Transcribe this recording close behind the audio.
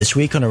This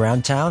week on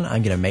Around Town,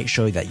 I'm going to make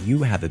sure that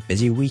you have a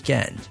busy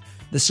weekend.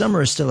 The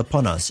summer is still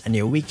upon us, and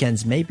your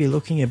weekends may be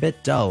looking a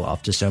bit dull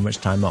after so much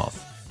time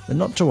off. But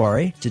not to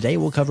worry, today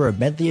we'll cover a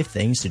medley of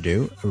things to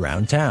do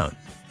around town.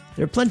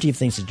 There are plenty of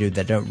things to do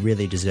that don't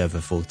really deserve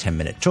a full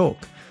 10-minute talk,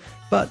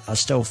 but are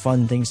still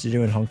fun things to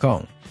do in Hong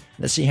Kong.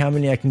 Let's see how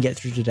many I can get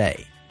through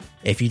today.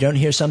 If you don't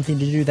hear something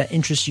to do that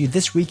interests you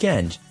this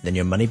weekend, then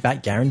your money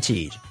back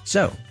guaranteed.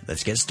 So,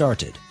 let's get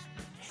started.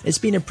 It's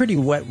been a pretty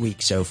wet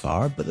week so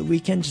far, but the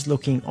weekend is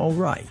looking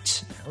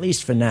alright, at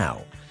least for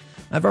now.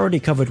 I've already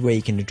covered where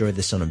you can enjoy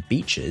the sun on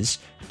beaches,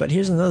 but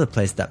here's another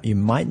place that you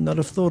might not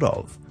have thought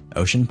of,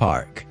 Ocean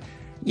Park.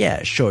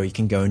 Yeah, sure, you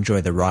can go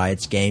enjoy the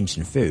rides, games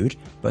and food,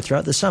 but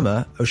throughout the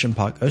summer, Ocean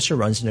Park also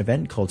runs an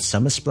event called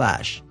Summer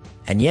Splash.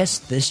 And yes,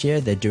 this year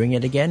they're doing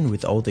it again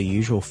with all the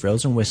usual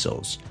frills and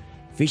whistles.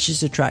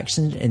 Features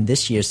attractions in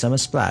this year's Summer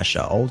Splash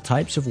are all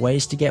types of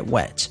ways to get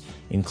wet,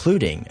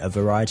 including a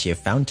variety of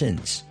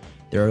fountains.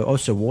 There are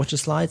also water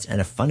slides and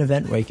a fun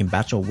event where you can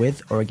battle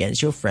with or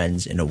against your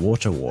friends in a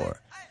water war.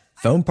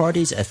 Foam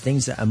parties are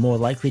things that are more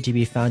likely to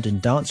be found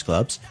in dance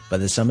clubs, but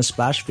the Summer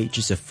Splash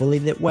features a fully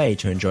lit way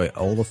to enjoy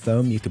all the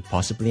foam you could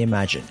possibly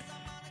imagine.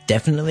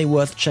 Definitely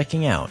worth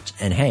checking out,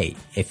 and hey,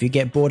 if you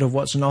get bored of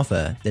what's on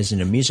offer, there's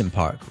an amusement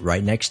park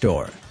right next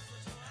door.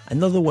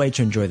 Another way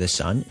to enjoy the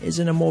sun is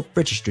in a more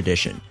British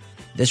tradition.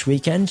 This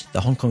weekend,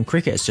 the Hong Kong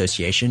Cricket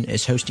Association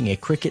is hosting a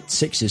Cricket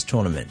Sixes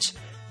tournament.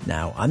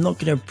 Now, I'm not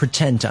going to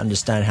pretend to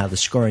understand how the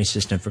scoring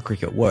system for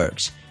cricket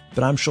works,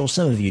 but I'm sure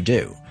some of you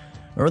do.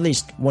 Or at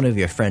least one of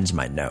your friends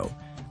might know.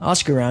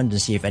 Ask around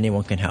and see if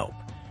anyone can help.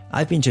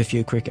 I've been to a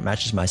few cricket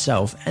matches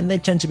myself, and they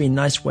tend to be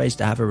nice ways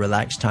to have a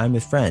relaxed time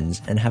with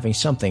friends and having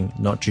something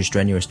not too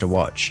strenuous to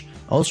watch,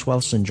 all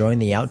whilst enjoying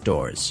the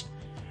outdoors.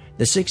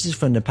 The Sixes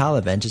for Nepal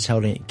event is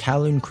held at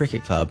Kowloon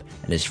Cricket Club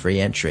and is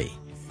free entry.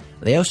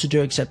 They also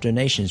do accept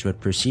donations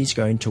with proceeds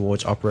going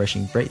towards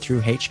Operation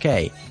Breakthrough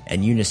HK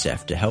and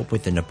UNICEF to help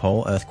with the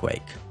Nepal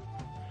earthquake.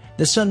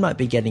 The sun might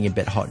be getting a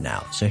bit hot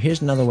now, so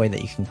here's another way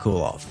that you can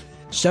cool off.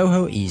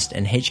 Soho East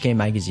and HK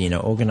Magazine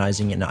are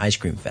organizing an ice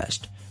cream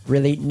fest.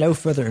 Really, no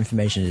further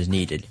information is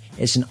needed.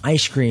 It's an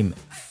ice cream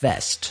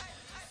fest.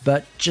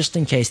 But just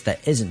in case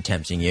that isn't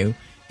tempting you,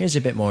 here's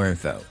a bit more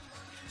info.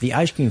 The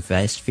Ice Cream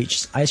Fest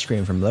features ice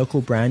cream from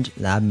local brand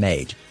Lab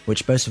Made,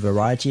 which boasts a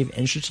variety of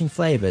interesting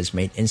flavors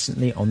made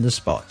instantly on the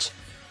spot.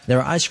 There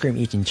are ice cream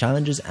eating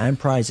challenges and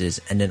prizes,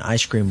 and an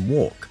ice cream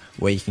walk,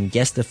 where you can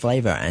guess the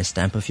flavor and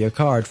stamp off your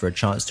card for a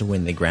chance to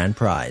win the grand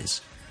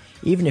prize.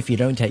 Even if you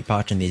don't take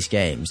part in these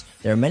games,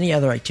 there are many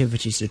other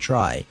activities to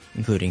try,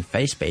 including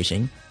face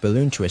baiting,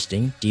 balloon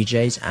twisting,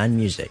 DJs and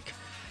music.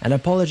 And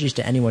apologies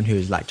to anyone who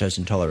is lactose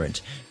intolerant,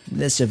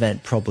 this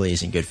event probably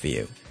isn't good for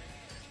you.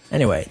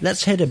 Anyway,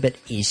 let's head a bit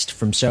east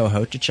from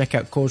Soho to check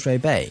out Causeway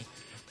Bay.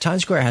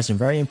 Times Square has some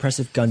very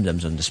impressive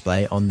Gundams on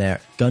display on their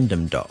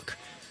Gundam dock.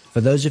 For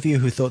those of you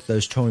who thought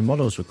those toy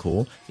models were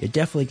cool, you're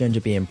definitely going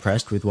to be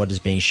impressed with what is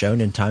being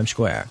shown in Times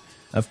Square.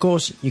 Of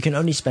course, you can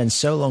only spend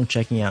so long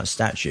checking out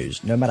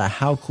statues, no matter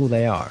how cool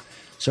they are,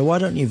 so why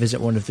don't you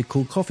visit one of the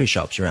cool coffee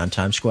shops around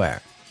Times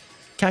Square?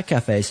 Cat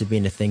cafes have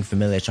been a thing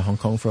familiar to Hong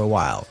Kong for a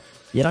while,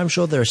 yet I'm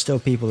sure there are still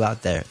people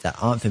out there that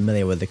aren't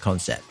familiar with the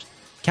concept.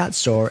 Cat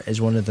Store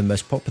is one of the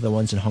most popular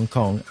ones in Hong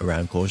Kong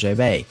around Causeway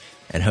Bay,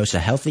 and hosts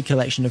a healthy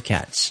collection of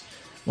cats.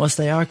 Whilst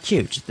they are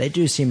cute, they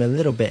do seem a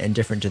little bit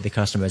indifferent to the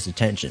customers'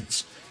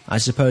 attentions, I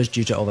suppose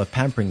due to all the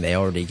pampering they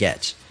already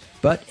get.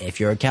 But if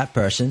you're a cat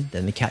person,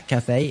 then the Cat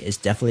Cafe is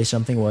definitely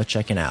something worth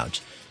checking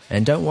out.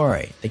 And don't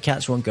worry, the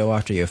cats won't go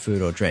after your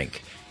food or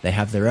drink. They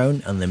have their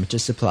own unlimited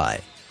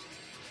supply.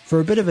 For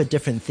a bit of a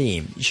different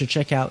theme, you should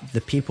check out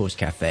the People's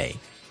Cafe.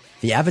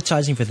 The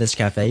advertising for this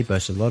cafe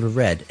boasts a lot of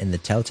red in the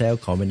telltale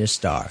communist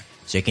star,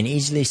 so you can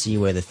easily see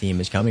where the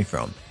theme is coming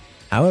from.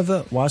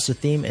 However, whilst the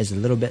theme is a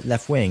little bit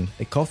left-wing,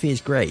 the coffee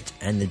is great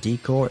and the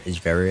decor is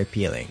very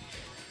appealing.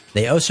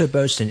 They also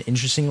boast an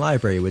interesting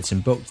library with some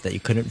books that you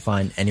couldn't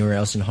find anywhere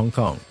else in Hong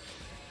Kong.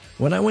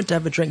 When I went to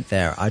have a drink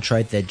there, I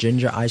tried their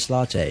ginger iced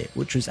latte,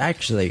 which was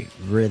actually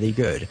really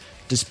good,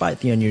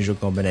 despite the unusual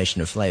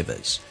combination of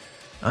flavors.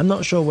 I'm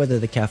not sure whether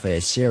the cafe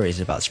is serious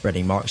about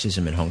spreading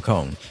Marxism in Hong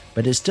Kong,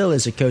 but it still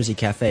is a cozy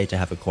cafe to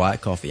have a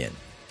quiet coffee in.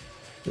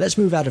 Let's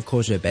move out of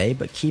Causeway Bay,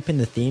 but keep in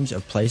the themes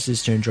of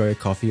places to enjoy a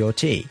coffee or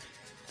tea.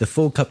 The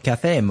Full Cup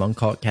Cafe in Mong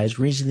Kok has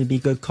reasonably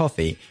good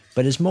coffee,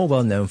 but is more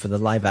well known for the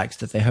live acts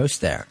that they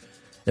host there.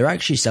 There are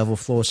actually several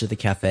floors to the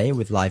cafe,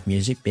 with live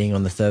music being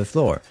on the third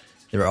floor.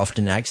 There are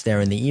often acts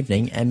there in the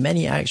evening, and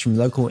many acts from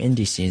local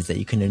indie scenes that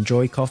you can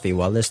enjoy coffee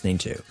while listening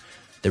to.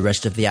 The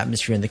rest of the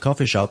atmosphere in the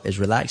coffee shop is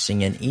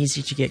relaxing and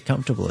easy to get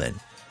comfortable in.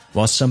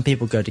 While some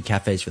people go to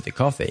cafes for the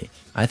coffee,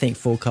 I think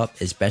Full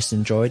Cup is best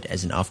enjoyed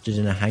as an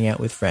after-dinner hangout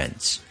with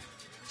friends.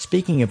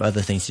 Speaking of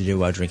other things to do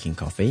while drinking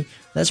coffee,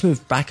 let's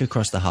move back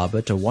across the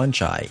harbour to Wan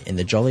Chai in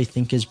the Jolly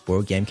Thinkers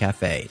Board Game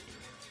Cafe.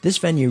 This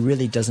venue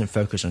really doesn't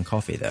focus on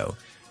coffee though.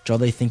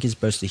 Jolly Thinkers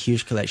boasts a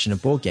huge collection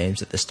of board games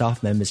that the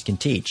staff members can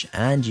teach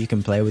and you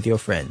can play with your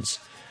friends.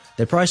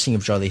 The pricing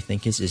of Jolly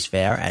Thinkers is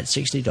fair at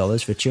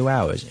 $60 for 2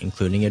 hours,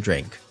 including a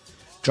drink.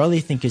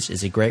 Jolly Thinkers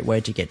is a great way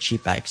to get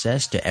cheap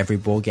access to every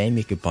board game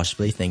you could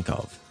possibly think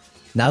of.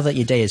 Now that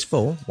your day is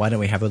full, why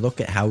don't we have a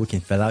look at how we can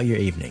fill out your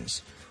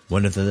evenings?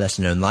 One of the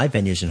lesser-known live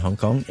venues in Hong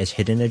Kong is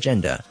Hidden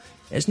Agenda.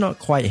 It's not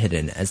quite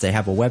hidden, as they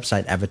have a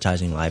website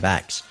advertising live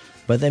acts,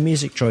 but their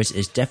music choice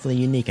is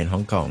definitely unique in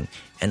Hong Kong,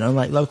 and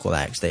unlike local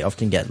acts, they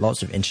often get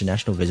lots of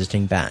international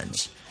visiting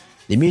bands.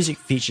 The music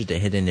featured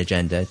at Hidden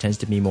Agenda tends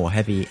to be more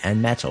heavy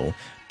and metal,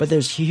 but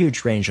there's a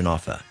huge range on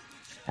offer.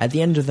 At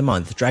the end of the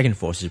month, Dragon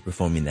Force is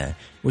performing there,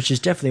 which is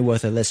definitely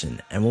worth a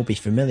listen, and will be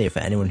familiar for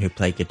anyone who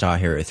played Guitar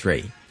Hero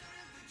 3.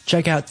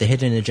 Check out the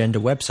Hidden Agenda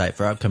website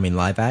for upcoming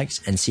live acts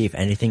and see if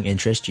anything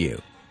interests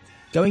you.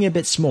 Going a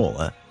bit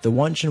smaller, the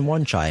Wanch and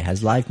Wanchai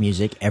has live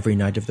music every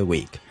night of the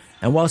week,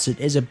 and whilst it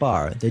is a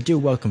bar, they do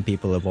welcome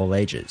people of all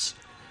ages.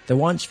 The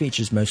Wanch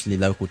features mostly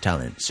local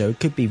talent, so it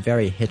could be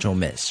very hit or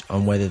miss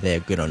on whether they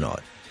are good or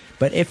not.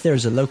 But if there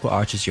is a local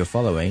artist you're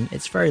following,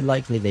 it's very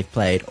likely they've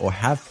played or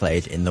have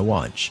played in the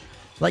Wanch.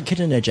 Like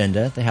Hidden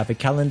Agenda, they have a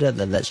calendar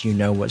that lets you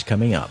know what's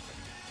coming up.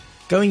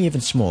 Going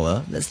even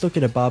smaller, let's look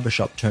at a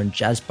barbershop turned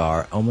jazz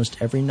bar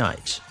almost every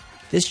night.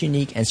 This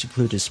unique and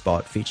secluded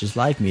spot features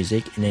live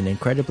music in an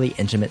incredibly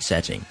intimate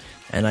setting,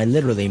 and I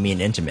literally mean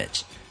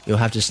intimate. You'll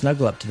have to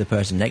snuggle up to the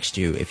person next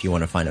to you if you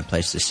want to find a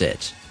place to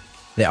sit.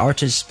 The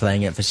artists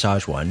playing at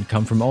Visage One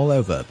come from all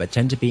over but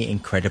tend to be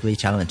incredibly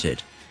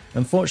talented.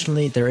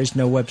 Unfortunately, there is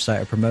no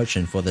website or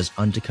promotion for this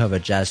undercover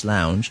jazz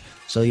lounge,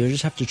 so you'll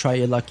just have to try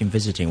your luck in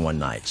visiting one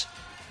night.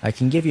 I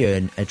can give you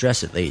an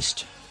address at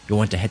least. You'll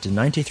want to head to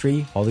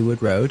 93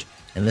 Hollywood Road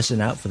and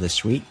listen out for the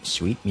sweet,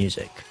 sweet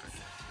music.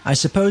 I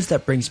suppose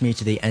that brings me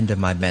to the end of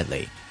my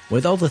medley.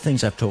 With all the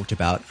things I've talked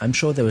about, I'm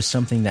sure there was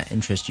something that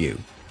interests you,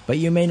 but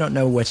you may not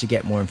know where to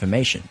get more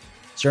information.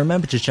 So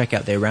remember to check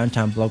out the Around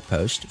Town blog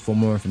post for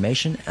more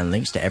information and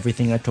links to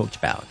everything I talked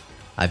about.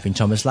 I've been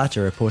Thomas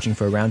Latter reporting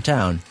for Around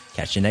Town.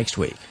 Catch you next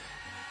week.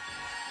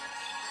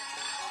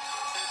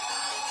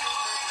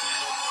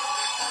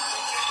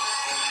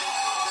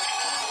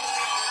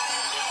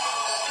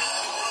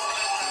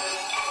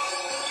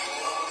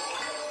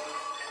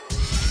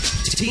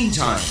 Teen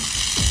Time.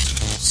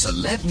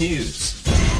 Celeb News.